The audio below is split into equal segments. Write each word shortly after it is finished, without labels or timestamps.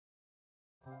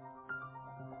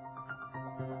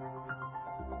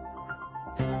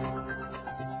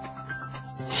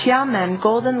Xiamen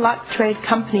Golden Luck Trade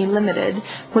Company Limited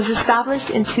was established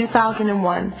in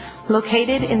 2001,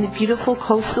 located in the beautiful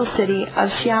coastal city of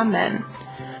Xiamen.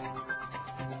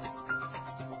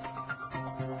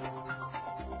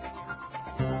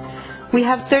 We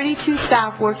have 32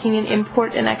 staff working in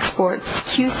import and exports,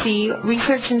 QC,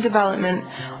 research and development,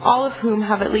 all of whom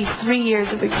have at least 3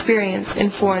 years of experience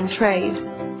in foreign trade.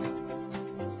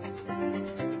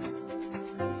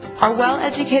 Our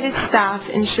well-educated staff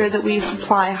ensure that we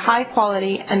supply high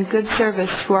quality and good service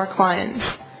to our clients.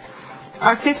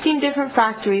 Our 15 different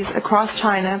factories across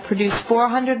China produce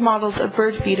 400 models of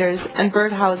bird feeders and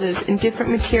bird houses in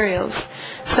different materials,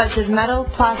 such as metal,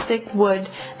 plastic, wood,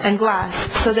 and glass,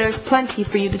 so there's plenty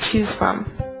for you to choose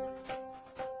from.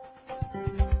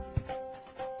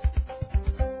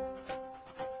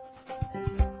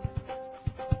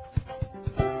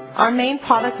 Our main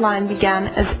product line began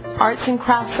as arts and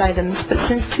crafts items, but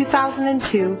since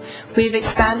 2002, we have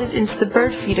expanded into the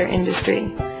bird feeder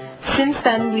industry. Since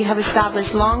then, we have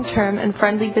established long-term and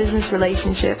friendly business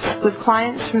relationships with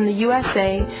clients from the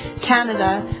USA,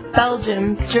 Canada,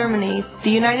 Belgium, Germany, the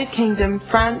United Kingdom,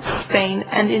 France, Spain,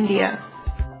 and India.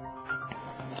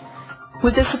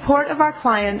 With the support of our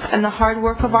clients and the hard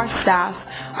work of our staff,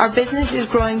 our business is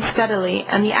growing steadily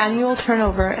and the annual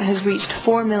turnover has reached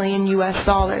 $4 million US.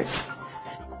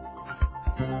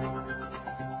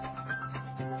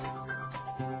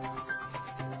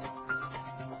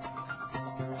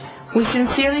 We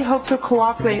sincerely hope to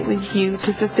cooperate with you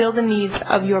to fulfill the needs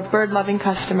of your bird-loving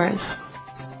customers.